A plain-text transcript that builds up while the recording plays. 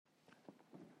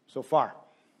so far.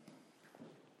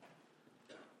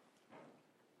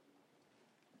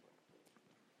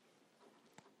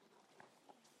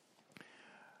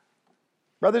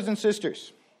 Brothers and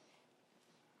sisters,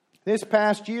 this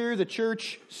past year the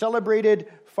church celebrated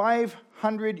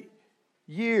 500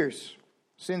 years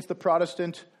since the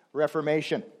Protestant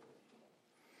Reformation.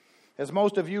 As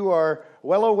most of you are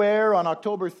well aware, on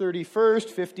October 31st,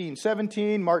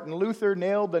 1517, Martin Luther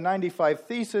nailed the 95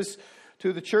 Theses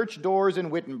to the church doors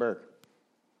in Wittenberg.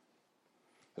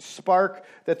 A spark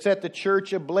that set the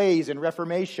church ablaze in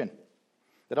Reformation,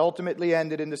 that ultimately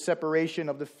ended in the separation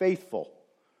of the faithful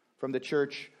from the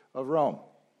Church of Rome.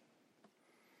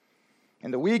 In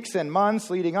the weeks and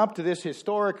months leading up to this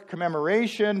historic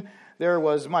commemoration, there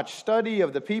was much study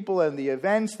of the people and the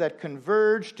events that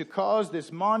converged to cause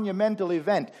this monumental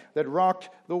event that rocked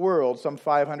the world some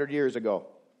 500 years ago.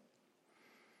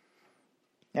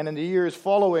 And in the years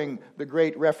following the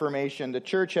Great Reformation, the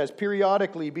church has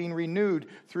periodically been renewed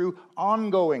through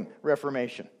ongoing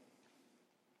reformation.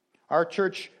 Our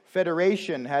church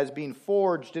federation has been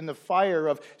forged in the fire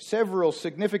of several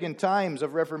significant times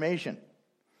of reformation.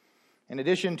 In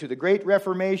addition to the Great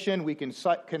Reformation, we can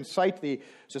cite the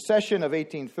secession of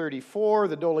 1834,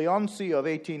 the Doleancy of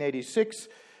 1886,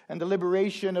 and the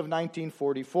liberation of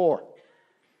 1944.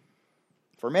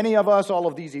 For many of us, all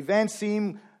of these events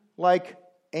seem like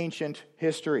ancient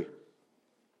history.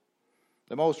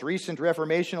 The most recent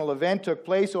reformational event took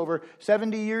place over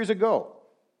 70 years ago.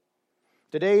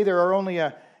 Today, there are only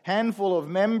a handful of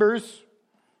members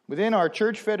within our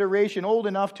church federation old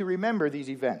enough to remember these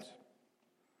events.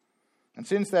 And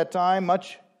since that time,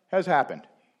 much has happened.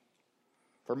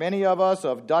 For many of us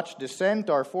of Dutch descent,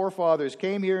 our forefathers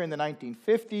came here in the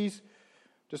 1950s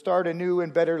to start a new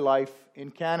and better life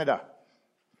in Canada.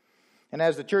 And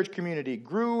as the church community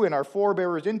grew and our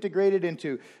forebears integrated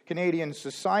into Canadian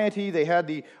society, they had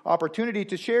the opportunity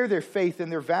to share their faith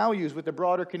and their values with the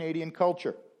broader Canadian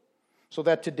culture. So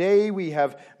that today we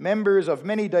have members of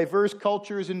many diverse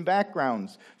cultures and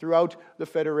backgrounds throughout the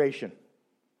Federation.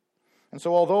 And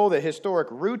so although the historic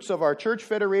roots of our church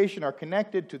federation are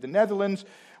connected to the Netherlands,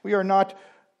 we are not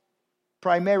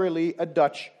primarily a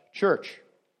Dutch church.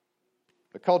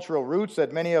 The cultural roots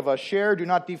that many of us share do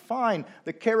not define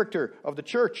the character of the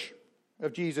Church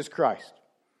of Jesus Christ.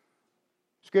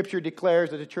 Scripture declares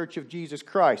that the Church of Jesus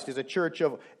Christ is a church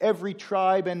of every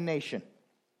tribe and nation.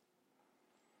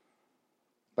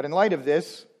 But in light of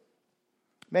this,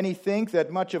 many think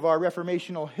that much of our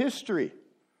reformational history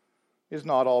is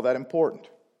not all that important.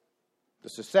 The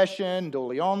secession,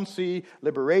 Doleancy,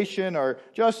 liberation are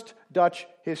just Dutch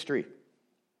history.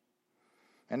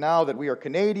 And now that we are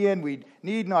Canadian, we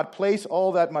need not place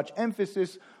all that much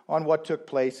emphasis on what took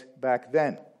place back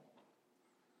then.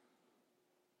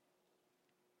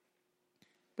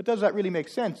 But does that really make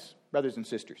sense, brothers and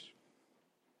sisters?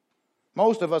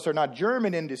 Most of us are not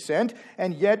German in descent,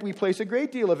 and yet we place a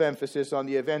great deal of emphasis on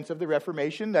the events of the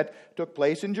Reformation that took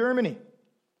place in Germany.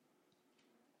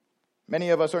 Many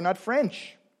of us are not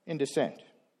French in descent,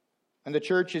 and the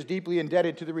church is deeply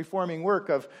indebted to the reforming work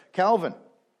of Calvin.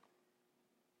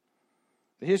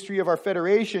 The history of our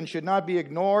federation should not be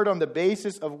ignored on the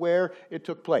basis of where it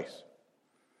took place.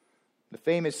 The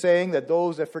famous saying that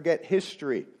those that forget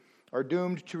history are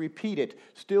doomed to repeat it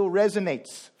still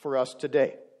resonates for us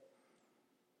today.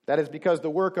 That is because the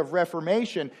work of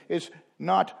reformation is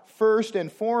not first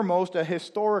and foremost a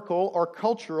historical or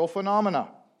cultural phenomena,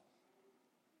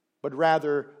 but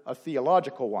rather a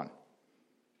theological one,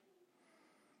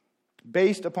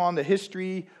 based upon the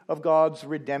history of God's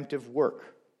redemptive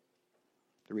work,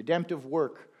 the redemptive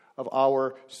work of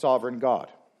our sovereign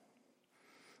God.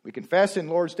 We confess in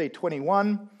Lord's Day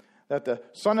 21 that the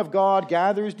Son of God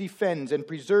gathers, defends, and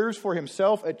preserves for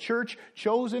himself a church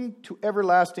chosen to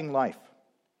everlasting life.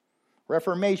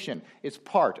 Reformation is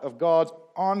part of God's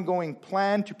ongoing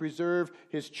plan to preserve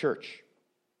his church.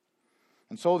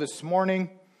 And so this morning,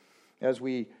 as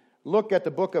we look at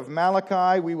the book of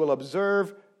Malachi, we will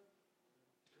observe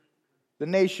the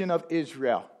nation of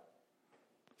Israel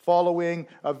following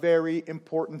a very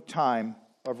important time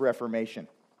of reformation.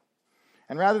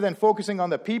 And rather than focusing on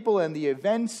the people and the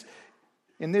events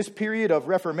in this period of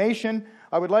reformation,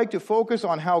 I would like to focus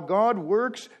on how God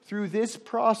works through this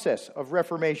process of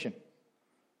reformation.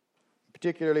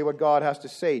 Particularly what God has to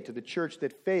say to the church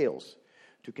that fails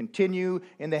to continue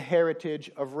in the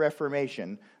heritage of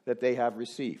reformation that they have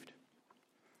received.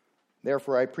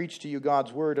 Therefore, I preach to you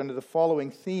God's word under the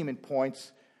following theme and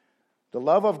points. The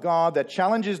love of God that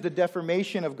challenges the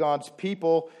deformation of God's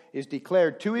people is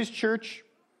declared to his church,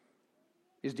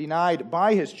 is denied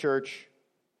by his church,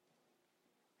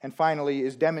 and finally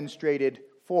is demonstrated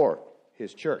for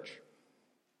his church.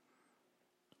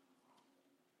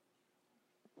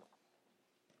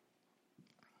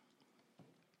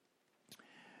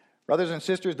 Brothers and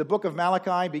sisters, the book of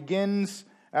Malachi begins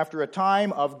after a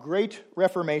time of great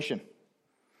reformation.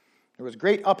 There was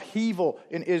great upheaval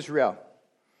in Israel.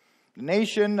 The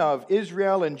nation of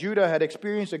Israel and Judah had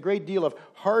experienced a great deal of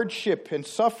hardship and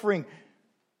suffering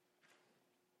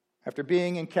after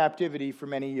being in captivity for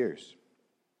many years.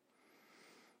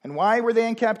 And why were they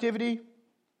in captivity?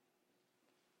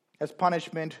 As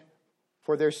punishment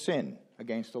for their sin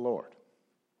against the Lord.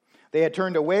 They had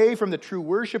turned away from the true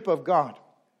worship of God.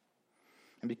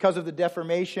 And because of the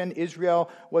deformation, Israel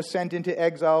was sent into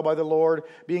exile by the Lord,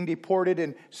 being deported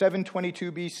in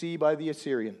 722 BC by the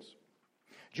Assyrians.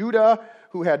 Judah,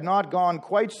 who had not gone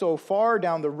quite so far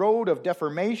down the road of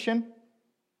deformation,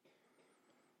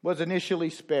 was initially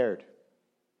spared.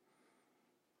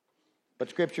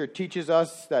 But Scripture teaches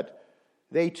us that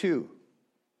they too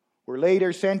were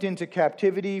later sent into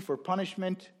captivity for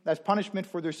punishment, as punishment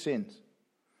for their sins.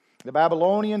 The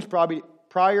Babylonians, probably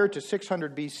prior to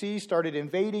 600 BC, started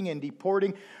invading and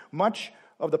deporting much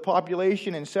of the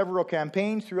population in several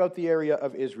campaigns throughout the area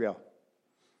of Israel.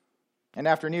 And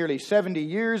after nearly 70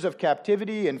 years of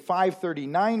captivity in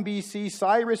 539 BC,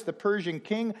 Cyrus, the Persian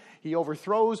king, he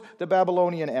overthrows the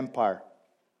Babylonian Empire.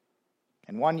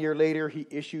 And 1 year later, he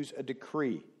issues a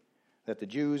decree that the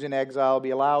Jews in exile be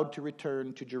allowed to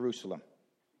return to Jerusalem.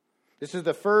 This is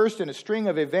the first in a string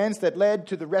of events that led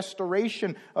to the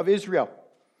restoration of Israel.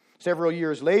 Several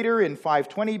years later, in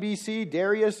 520 BC,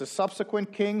 Darius, the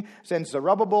subsequent king, sends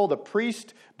Zerubbabel, the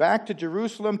priest, back to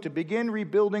Jerusalem to begin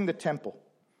rebuilding the temple.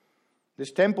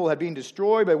 This temple had been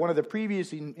destroyed by one of the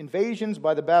previous invasions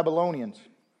by the Babylonians.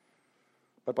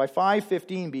 But by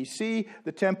 515 BC,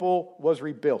 the temple was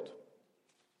rebuilt.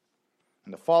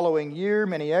 And the following year,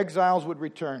 many exiles would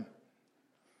return.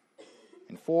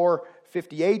 In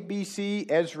 458 BC,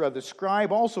 Ezra the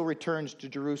scribe also returns to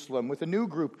Jerusalem with a new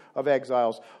group of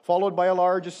exiles, followed by a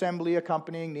large assembly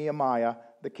accompanying Nehemiah,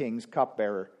 the king's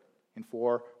cupbearer, in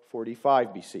 445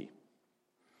 BC.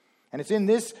 And it's in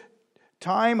this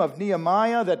time of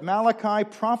Nehemiah that Malachi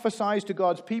prophesies to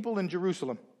God's people in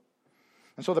Jerusalem.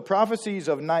 And so the prophecies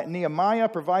of Nehemiah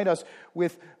provide us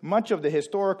with much of the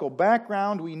historical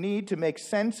background we need to make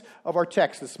sense of our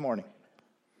text this morning.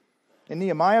 In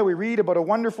Nehemiah, we read about a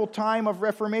wonderful time of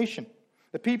reformation.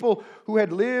 The people who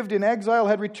had lived in exile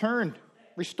had returned,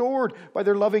 restored by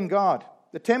their loving God.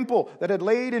 The temple that had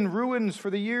laid in ruins for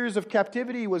the years of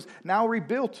captivity was now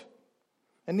rebuilt.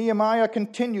 And Nehemiah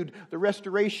continued the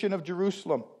restoration of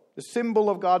Jerusalem, the symbol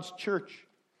of God's church,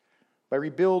 by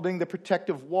rebuilding the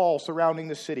protective wall surrounding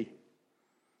the city.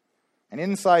 And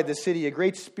inside the city, a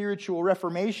great spiritual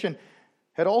reformation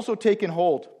had also taken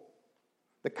hold.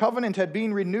 The covenant had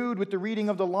been renewed with the reading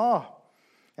of the law,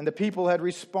 and the people had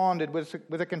responded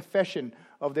with a confession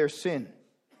of their sin.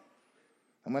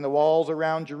 And when the walls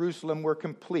around Jerusalem were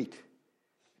complete,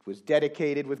 it was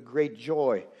dedicated with great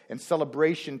joy and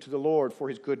celebration to the Lord for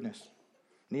his goodness.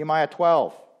 Nehemiah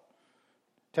 12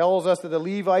 tells us that the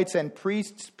Levites and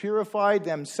priests purified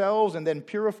themselves and then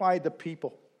purified the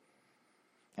people.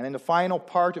 And in the final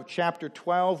part of chapter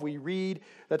 12, we read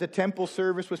that the temple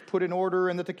service was put in order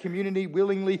and that the community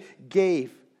willingly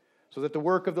gave so that the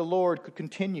work of the Lord could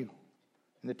continue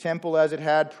in the temple as it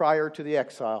had prior to the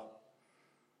exile.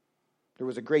 There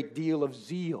was a great deal of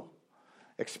zeal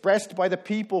expressed by the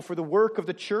people for the work of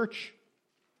the church.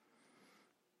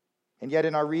 And yet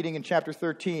in our reading in chapter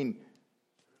 13,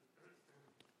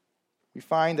 we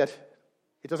find that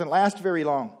it doesn't last very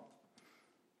long.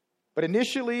 But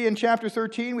initially in chapter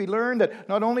 13, we learn that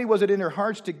not only was it in their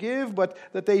hearts to give, but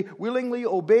that they willingly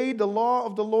obeyed the law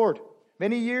of the Lord.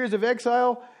 Many years of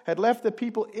exile had left the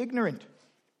people ignorant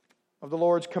of the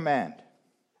Lord's command.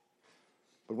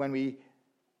 But when we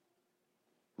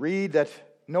read that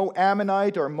no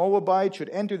Ammonite or Moabite should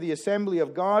enter the assembly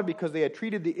of God because they had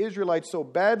treated the Israelites so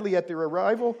badly at their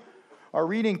arrival, our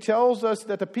reading tells us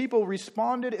that the people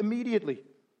responded immediately.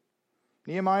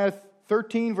 Nehemiah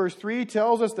 13 verse 3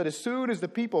 tells us that as soon as the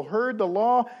people heard the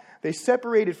law, they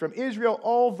separated from Israel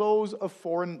all those of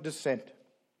foreign descent.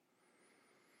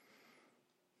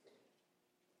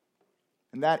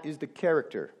 And that is the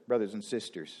character, brothers and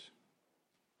sisters,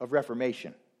 of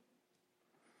Reformation.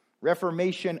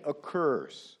 Reformation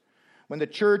occurs when the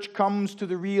church comes to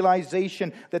the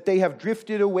realization that they have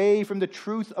drifted away from the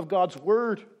truth of God's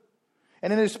word.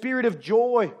 And in a spirit of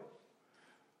joy,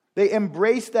 they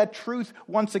embrace that truth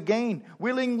once again,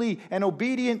 willingly and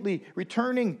obediently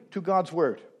returning to God's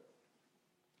word.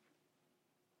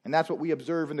 And that's what we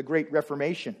observe in the Great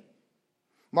Reformation.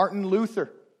 Martin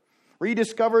Luther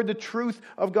rediscovered the truth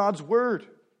of God's Word.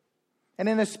 And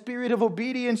in a spirit of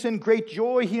obedience and great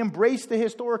joy, he embraced the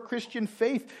historic Christian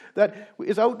faith that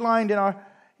is outlined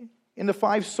in the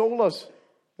 5 solas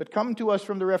that come to us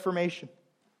from the Reformation.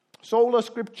 Sola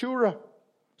Scriptura,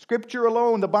 Scripture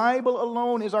alone, the Bible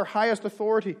alone is our highest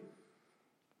authority.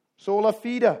 Sola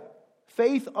fide,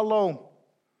 faith alone.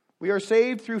 We are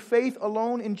saved through faith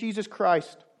alone in Jesus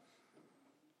Christ.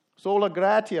 Sola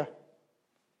gratia,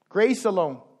 grace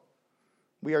alone.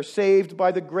 We are saved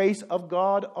by the grace of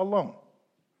God alone.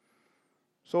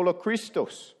 Sola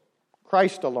Christus,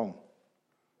 Christ alone.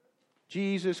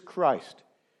 Jesus Christ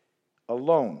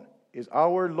alone is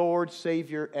our Lord,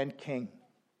 Savior, and King.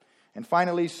 And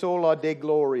finally, sola Dei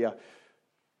gloria,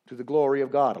 to the glory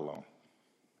of God alone.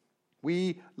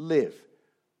 We live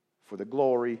for the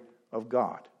glory of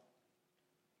God.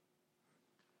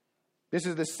 This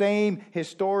is the same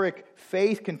historic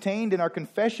faith contained in our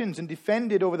confessions and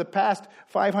defended over the past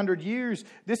 500 years.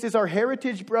 This is our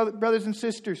heritage, brothers and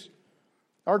sisters.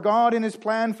 Our God, in His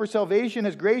plan for salvation,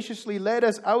 has graciously led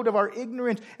us out of our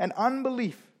ignorance and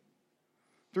unbelief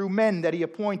through men that He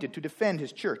appointed to defend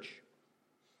His church.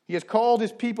 He has called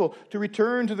His people to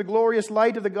return to the glorious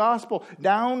light of the gospel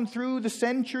down through the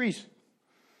centuries.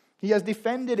 He has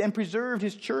defended and preserved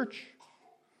His church.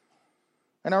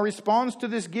 And our response to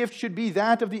this gift should be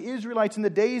that of the Israelites in the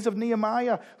days of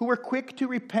Nehemiah, who were quick to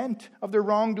repent of their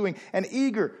wrongdoing and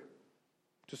eager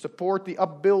to support the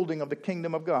upbuilding of the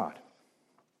kingdom of God.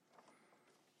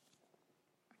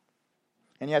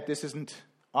 And yet this isn't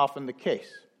often the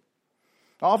case.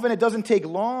 Often it doesn't take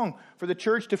long for the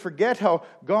church to forget how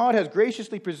God has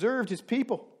graciously preserved His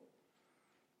people.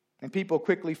 And people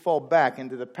quickly fall back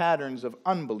into the patterns of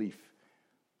unbelief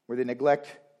where they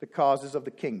neglect the causes of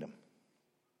the kingdom.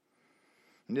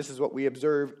 And this is what we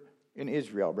observe in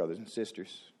Israel, brothers and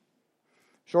sisters.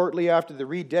 Shortly after the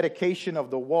rededication of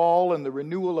the wall and the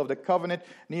renewal of the covenant,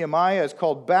 Nehemiah is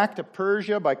called back to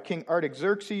Persia by King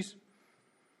Artaxerxes.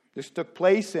 This took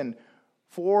place in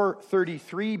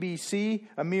 433 BC,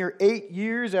 a mere 8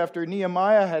 years after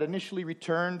Nehemiah had initially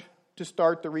returned to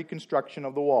start the reconstruction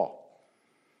of the wall.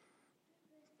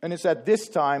 And it's at this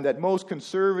time that most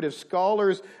conservative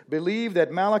scholars believe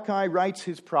that Malachi writes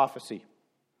his prophecy.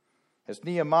 As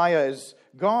Nehemiah is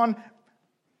gone,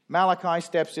 Malachi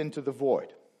steps into the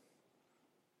void.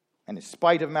 And in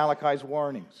spite of Malachi's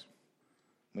warnings,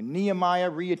 when Nehemiah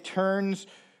returns,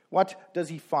 what does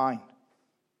he find?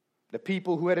 The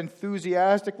people who had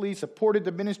enthusiastically supported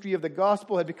the ministry of the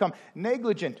gospel had become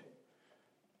negligent,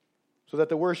 so that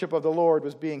the worship of the Lord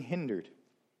was being hindered.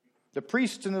 The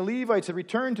priests and the Levites had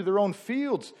returned to their own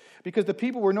fields because the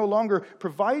people were no longer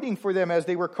providing for them as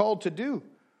they were called to do.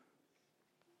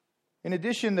 In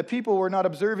addition, the people were not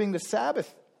observing the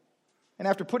Sabbath. And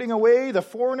after putting away the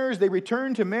foreigners, they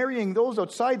returned to marrying those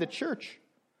outside the church.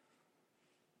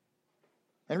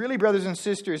 And really, brothers and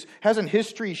sisters, hasn't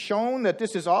history shown that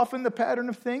this is often the pattern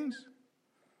of things?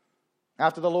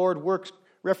 After the Lord works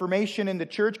reformation in the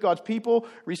church, God's people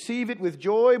receive it with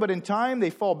joy, but in time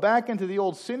they fall back into the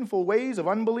old sinful ways of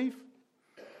unbelief.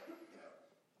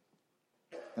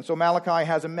 And so Malachi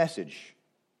has a message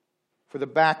for the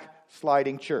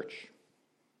backsliding church.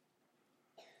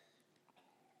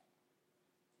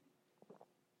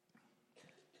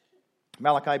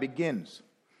 Malachi begins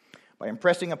by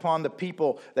impressing upon the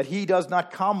people that he does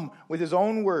not come with his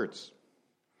own words.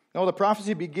 No, the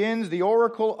prophecy begins the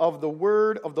oracle of the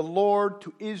word of the Lord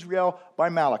to Israel by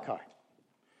Malachi.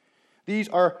 These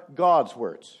are God's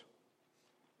words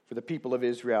for the people of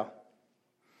Israel.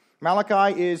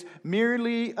 Malachi is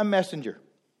merely a messenger.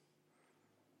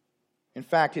 In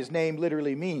fact, his name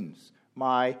literally means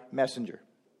my messenger.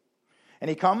 And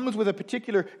he comes with a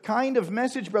particular kind of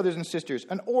message, brothers and sisters,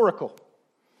 an oracle.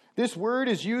 This word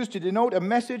is used to denote a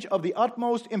message of the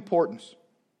utmost importance.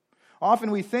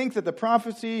 Often we think that the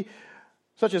prophecy,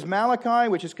 such as Malachi,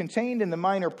 which is contained in the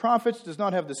minor prophets, does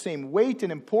not have the same weight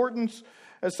and importance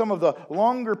as some of the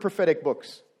longer prophetic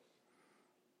books.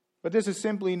 But this is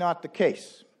simply not the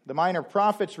case. The minor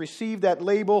prophets receive that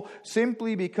label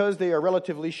simply because they are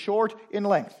relatively short in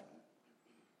length.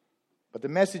 But the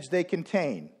message they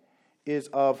contain is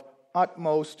of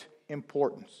utmost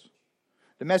importance.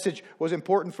 The message was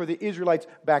important for the Israelites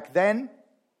back then,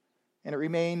 and it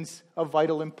remains of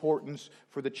vital importance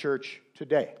for the church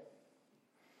today.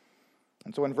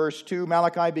 And so in verse 2,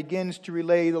 Malachi begins to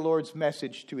relay the Lord's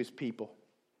message to his people.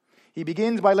 He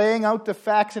begins by laying out the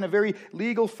facts in a very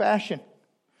legal fashion.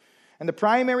 And the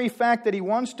primary fact that he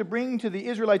wants to bring to the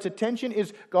Israelites' attention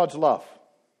is God's love.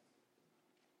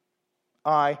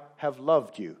 I have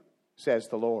loved you, says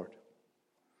the Lord.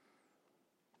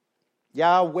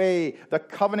 Yahweh, the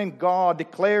covenant God,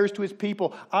 declares to his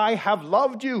people, I have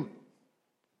loved you.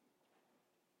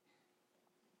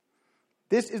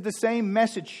 This is the same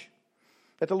message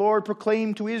that the Lord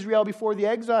proclaimed to Israel before the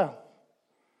exile.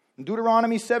 In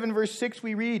Deuteronomy 7 verse 6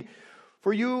 we read,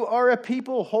 For you are a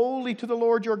people holy to the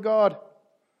Lord your God.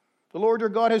 The Lord your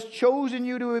God has chosen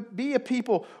you to be a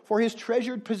people for his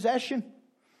treasured possession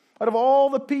out of all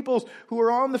the peoples who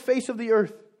are on the face of the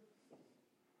earth.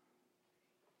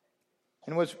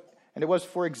 And it was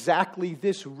for exactly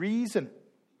this reason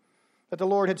that the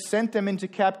Lord had sent them into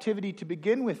captivity to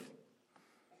begin with.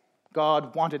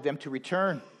 God wanted them to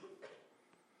return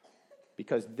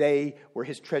because they were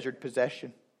his treasured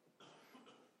possession.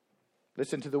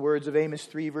 Listen to the words of Amos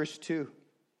 3 verse 2.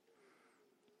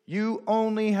 You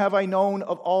only have I known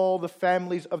of all the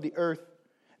families of the earth.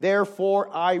 Therefore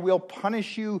I will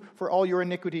punish you for all your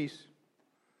iniquities.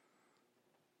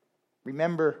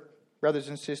 Remember, brothers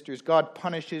and sisters, God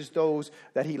punishes those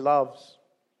that he loves,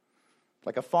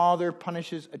 like a father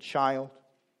punishes a child,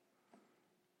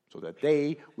 so that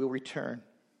they will return.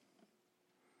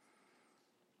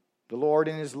 The Lord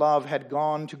in his love had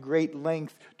gone to great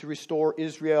length to restore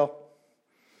Israel.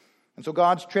 And so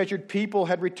God's treasured people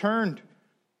had returned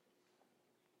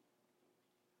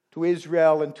to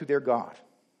Israel and to their God.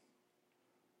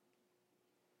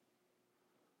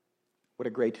 What a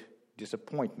great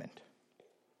disappointment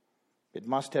it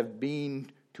must have been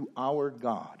to our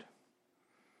God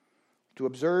to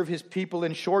observe his people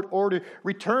in short order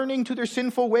returning to their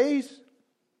sinful ways.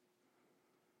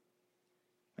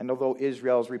 And although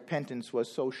Israel's repentance was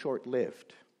so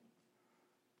short-lived,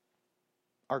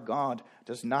 our God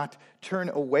does not turn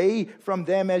away from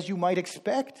them as you might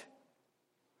expect.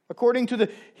 According to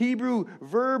the Hebrew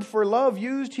verb for love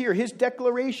used here, his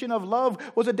declaration of love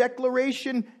was a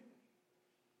declaration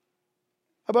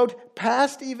about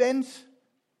past events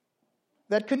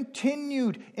that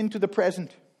continued into the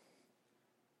present.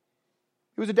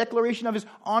 It was a declaration of his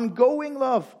ongoing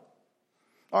love.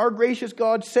 Our gracious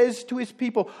God says to his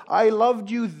people, I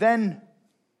loved you then,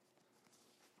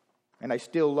 and I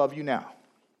still love you now.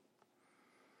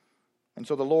 And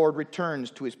so the Lord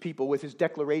returns to his people with his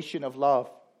declaration of love.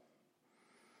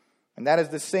 And that is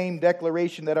the same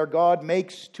declaration that our God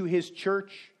makes to his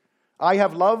church. I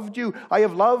have loved you. I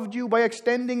have loved you by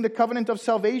extending the covenant of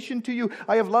salvation to you.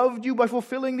 I have loved you by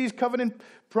fulfilling these covenant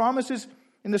promises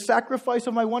in the sacrifice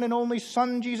of my one and only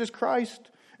Son, Jesus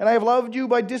Christ. And I have loved you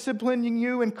by disciplining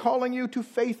you and calling you to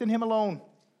faith in him alone.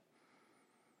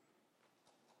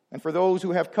 And for those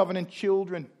who have covenant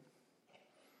children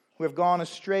who have gone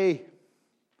astray,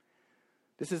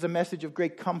 this is a message of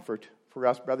great comfort for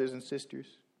us, brothers and sisters.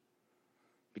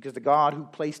 Because the God who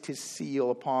placed his seal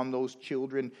upon those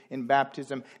children in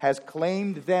baptism has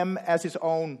claimed them as his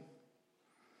own.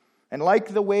 And like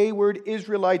the wayward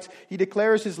Israelites, he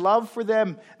declares his love for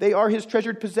them. They are his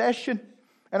treasured possession,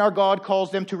 and our God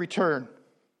calls them to return.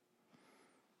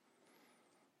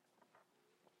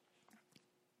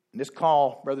 And this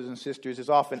call, brothers and sisters, is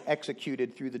often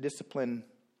executed through the discipline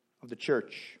of the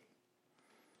church.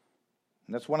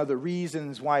 And that's one of the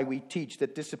reasons why we teach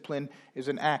that discipline is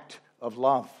an act of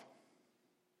love.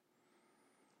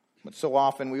 But so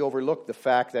often we overlook the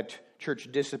fact that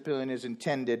church discipline is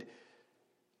intended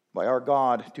by our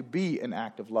God to be an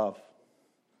act of love.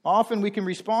 Often we can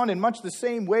respond in much the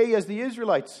same way as the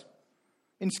Israelites,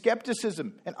 in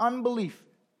skepticism and unbelief,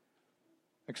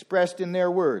 expressed in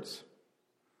their words,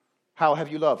 how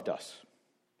have you loved us?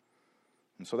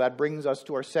 And so that brings us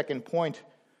to our second point.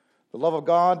 The love of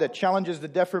God that challenges the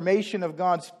deformation of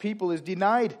God's people is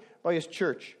denied by his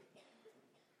church.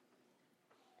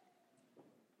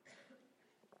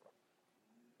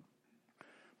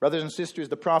 Brothers and sisters,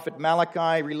 the prophet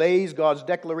Malachi relays God's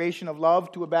declaration of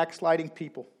love to a backsliding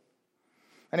people.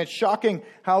 And it's shocking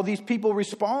how these people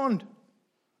respond.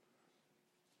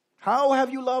 How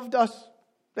have you loved us?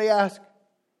 They ask.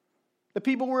 The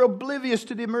people were oblivious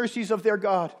to the mercies of their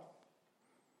God.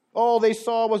 All they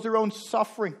saw was their own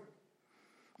suffering.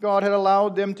 God had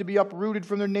allowed them to be uprooted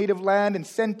from their native land and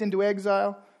sent into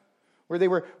exile, where they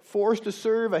were forced to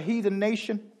serve a heathen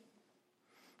nation.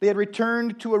 They had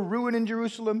returned to a ruin in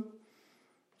Jerusalem.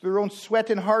 Through their own sweat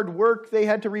and hard work, they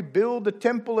had to rebuild the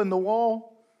temple and the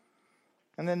wall.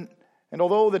 And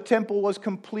although the temple was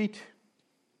complete,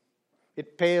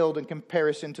 it paled in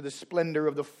comparison to the splendor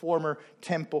of the former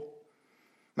temple.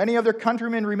 Many of their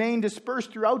countrymen remained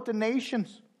dispersed throughout the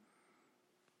nations.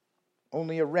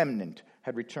 Only a remnant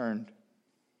had returned.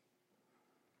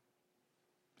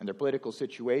 And their political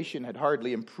situation had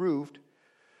hardly improved.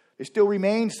 They still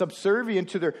remained subservient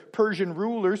to their Persian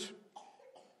rulers.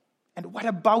 And what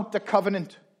about the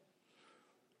covenant?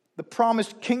 the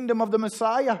promised kingdom of the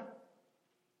Messiah.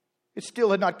 It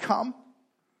still had not come.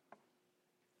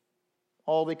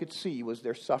 All they could see was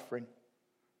their suffering.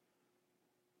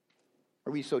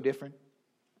 Are we so different?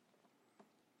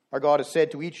 Our God has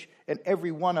said to each and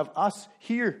every one of us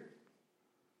here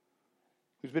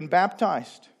who's been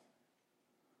baptized,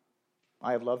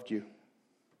 I have loved you.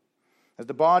 As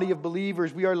the body of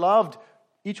believers, we are loved,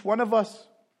 each one of us.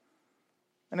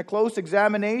 And a close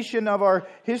examination of our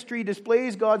history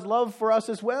displays God's love for us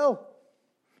as well.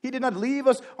 He did not leave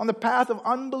us on the path of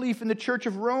unbelief in the Church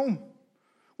of Rome,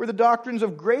 where the doctrines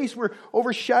of grace were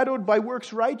overshadowed by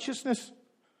works righteousness.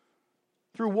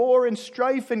 Through war and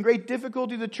strife and great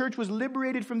difficulty, the church was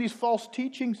liberated from these false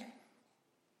teachings.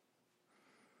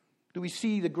 Do we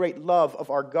see the great love of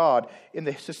our God in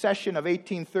the secession of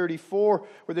 1834,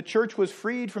 where the church was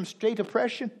freed from state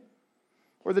oppression?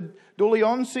 Or the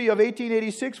Doleancy of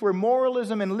 1886, where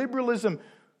moralism and liberalism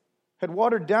had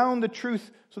watered down the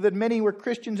truth so that many were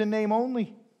Christians in name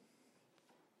only?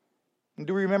 And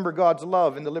do we remember God's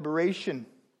love in the liberation,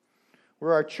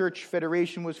 where our church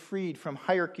federation was freed from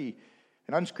hierarchy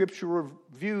and unscriptural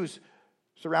views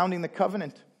surrounding the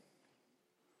covenant?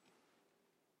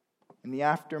 In the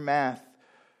aftermath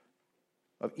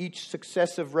of each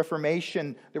successive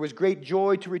reformation, there was great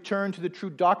joy to return to the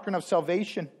true doctrine of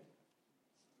salvation.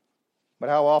 But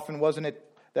how often wasn't it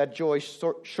that joy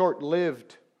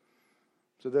short-lived,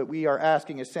 so that we are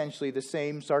asking essentially the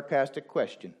same sarcastic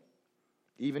question,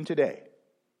 even today: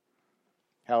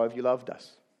 how have you loved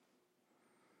us?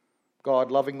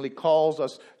 God lovingly calls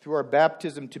us through our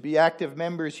baptism to be active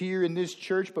members here in this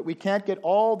church, but we can't get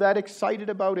all that excited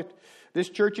about it. This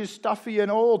church is stuffy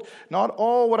and old, not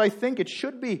all what I think it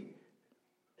should be.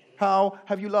 How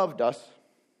have you loved us?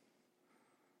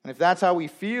 And if that's how we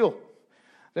feel,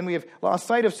 then we have lost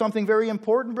sight of something very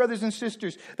important, brothers and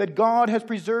sisters, that God has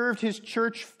preserved His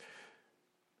church,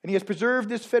 and He has preserved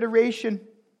this federation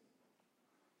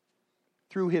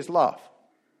through His love.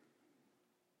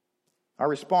 Our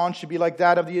response should be like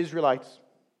that of the Israelites.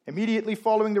 Immediately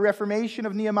following the Reformation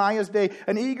of Nehemiah's day,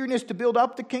 an eagerness to build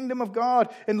up the kingdom of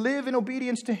God and live in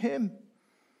obedience to Him.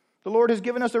 The Lord has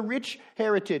given us a rich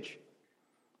heritage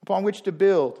upon which to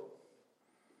build,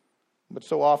 but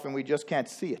so often we just can't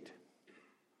see it.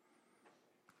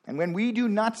 And when we do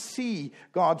not see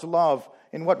God's love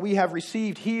in what we have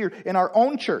received here in our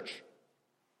own church,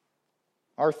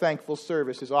 our thankful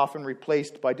service is often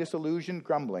replaced by disillusioned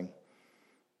grumbling.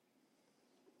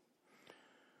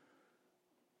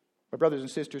 My brothers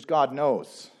and sisters, God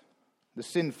knows the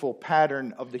sinful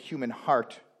pattern of the human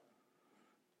heart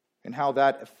and how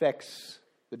that affects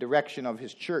the direction of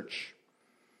His church.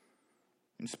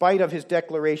 In spite of His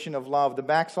declaration of love, the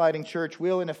backsliding church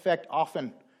will in effect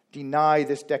often deny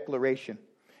this declaration,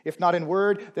 if not in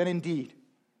word, then in deed.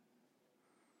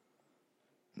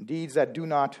 In deeds that do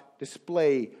not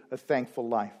display a thankful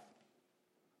life.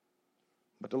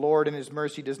 But the Lord in His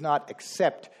mercy does not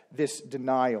accept this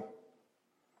denial.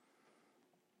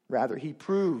 Rather, He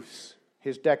proves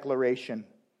His declaration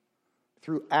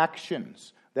through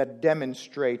actions that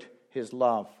demonstrate His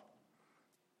love.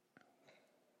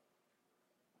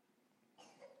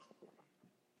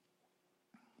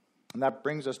 And that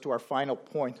brings us to our final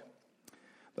point.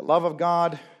 The love of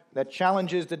God that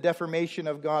challenges the deformation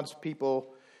of God's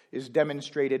people is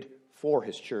demonstrated for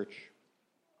His church.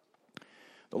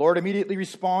 The Lord immediately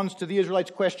responds to the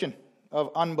Israelites' question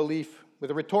of unbelief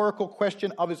with a rhetorical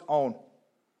question of His own.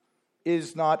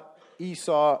 Is not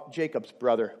Esau Jacob's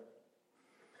brother?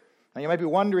 Now you might be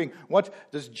wondering, what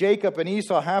does Jacob and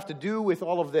Esau have to do with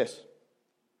all of this?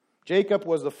 Jacob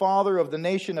was the father of the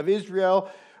nation of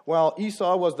Israel, while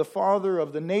Esau was the father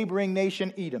of the neighboring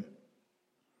nation Edom.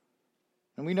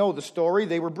 And we know the story.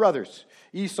 They were brothers.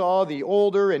 Esau the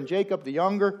older and Jacob the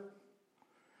younger.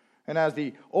 And as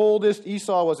the oldest,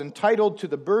 Esau was entitled to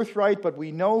the birthright, but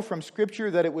we know from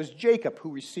Scripture that it was Jacob who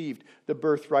received the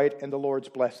birthright and the Lord's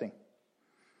blessing.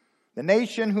 The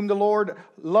nation whom the Lord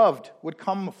loved would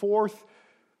come forth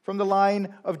from the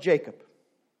line of Jacob.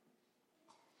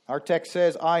 Our text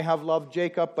says, I have loved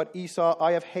Jacob, but Esau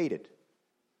I have hated.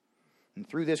 And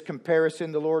through this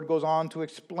comparison, the Lord goes on to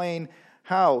explain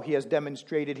how He has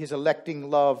demonstrated His electing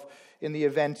love in the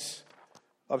events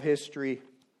of history.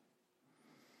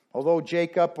 Although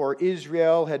Jacob or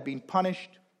Israel had been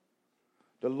punished,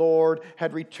 the Lord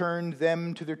had returned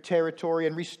them to their territory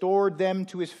and restored them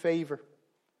to His favor.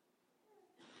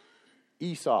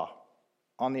 Esau,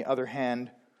 on the other hand,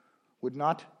 would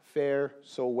not fare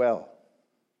so well.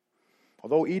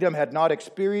 Although Edom had not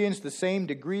experienced the same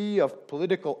degree of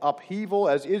political upheaval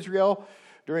as Israel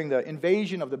during the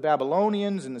invasion of the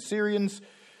Babylonians and the Syrians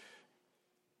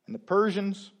and the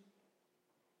Persians,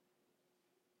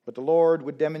 But the Lord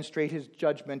would demonstrate his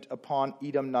judgment upon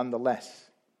Edom nonetheless.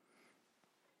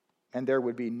 And there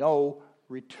would be no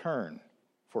return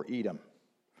for Edom.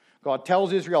 God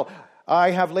tells Israel,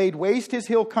 I have laid waste his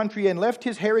hill country and left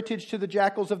his heritage to the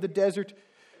jackals of the desert.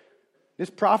 This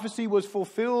prophecy was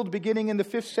fulfilled beginning in the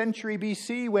 5th century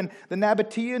BC when the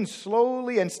Nabateans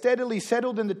slowly and steadily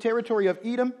settled in the territory of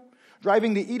Edom,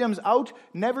 driving the Edoms out,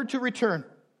 never to return.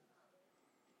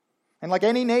 And like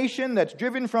any nation that's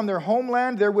driven from their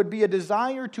homeland, there would be a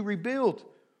desire to rebuild.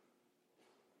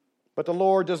 But the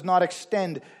Lord does not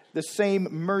extend the same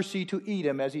mercy to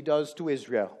Edom as he does to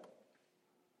Israel.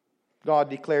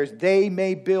 God declares, they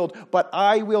may build, but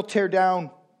I will tear down.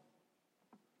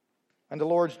 And the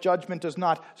Lord's judgment does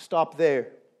not stop there.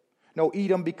 No,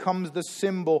 Edom becomes the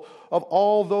symbol of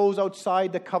all those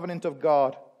outside the covenant of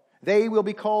God. They will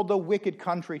be called the wicked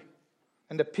country,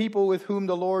 and the people with whom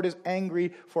the Lord is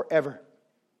angry forever.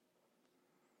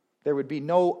 There would be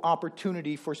no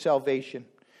opportunity for salvation.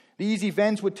 These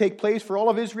events would take place for all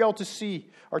of Israel to see.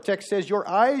 Our text says, your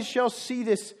eyes shall see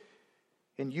this,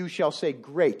 and you shall say,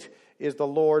 great is the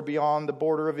Lord beyond the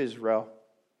border of Israel.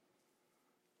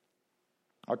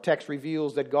 Our text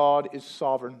reveals that God is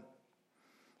sovereign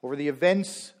over the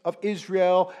events of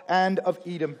Israel and of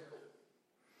Edom.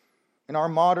 In our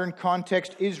modern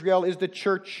context, Israel is the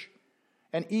church,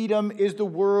 and Edom is the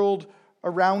world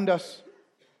around us.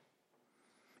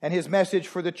 And his message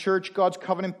for the church, God's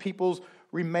covenant peoples,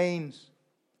 remains.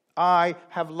 I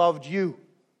have loved you,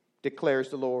 declares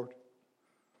the Lord.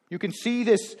 You can see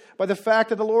this by the fact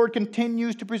that the Lord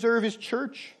continues to preserve his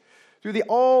church through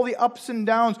all the ups and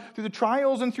downs, through the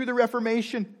trials and through the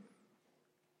Reformation.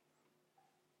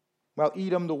 While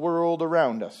Edom, the world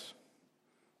around us,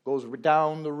 goes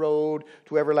down the road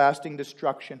to everlasting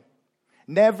destruction,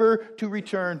 never to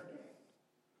return.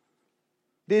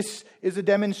 This is a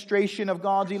demonstration of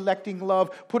God's electing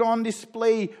love put on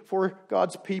display for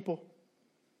God's people.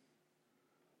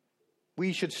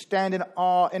 We should stand in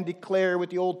awe and declare with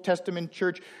the Old Testament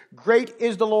church, great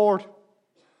is the Lord,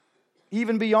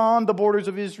 even beyond the borders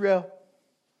of Israel.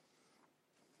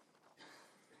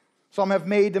 Some have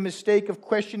made the mistake of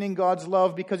questioning God's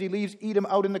love because he leaves Edom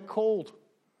out in the cold.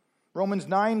 Romans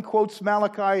 9 quotes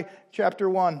Malachi chapter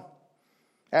 1.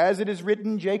 As it is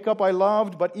written, Jacob I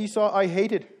loved, but Esau I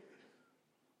hated.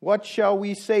 What shall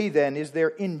we say then? Is there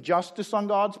injustice on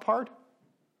God's part?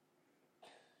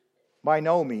 By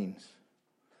no means.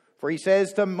 For he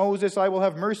says to Moses, I will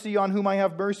have mercy on whom I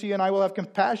have mercy, and I will have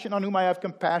compassion on whom I have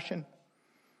compassion.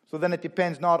 So then it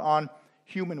depends not on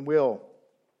human will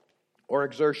or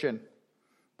exertion,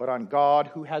 but on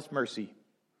God who has mercy.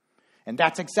 And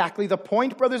that's exactly the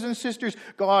point, brothers and sisters.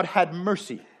 God had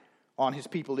mercy on his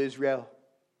people Israel,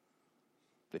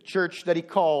 the church that he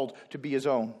called to be his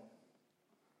own.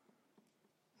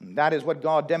 And that is what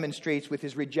God demonstrates with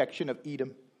his rejection of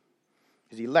Edom,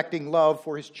 his electing love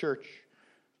for his church,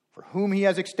 for whom he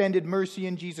has extended mercy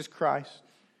in Jesus Christ.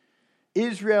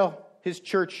 Israel, his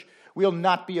church, will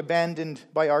not be abandoned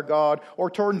by our God or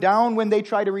torn down when they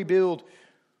try to rebuild.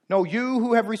 No, you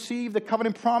who have received the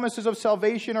covenant promises of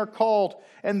salvation are called,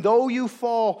 and though you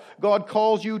fall, God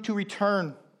calls you to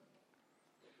return.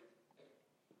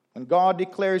 When God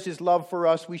declares his love for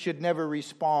us, we should never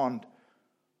respond,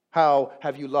 how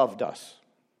have you loved us?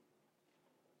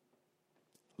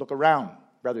 Look around,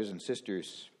 brothers and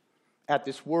sisters, at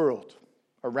this world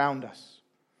around us.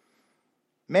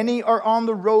 Many are on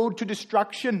the road to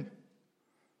destruction,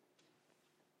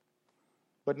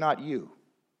 but not you,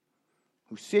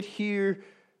 who sit here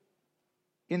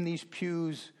in these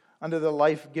pews under the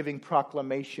life-giving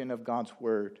proclamation of God's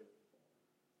word.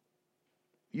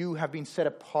 You have been set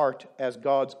apart as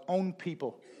God's own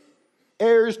people,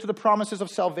 heirs to the promises of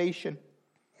salvation.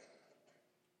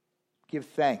 Give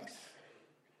thanks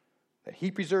that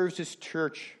he preserves his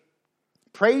church.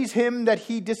 Praise him that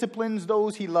he disciplines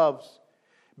those he loves.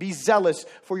 Be zealous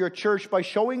for your church by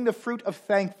showing the fruit of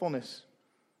thankfulness.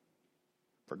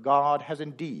 For God has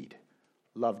indeed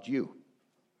loved you.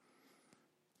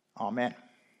 Amen.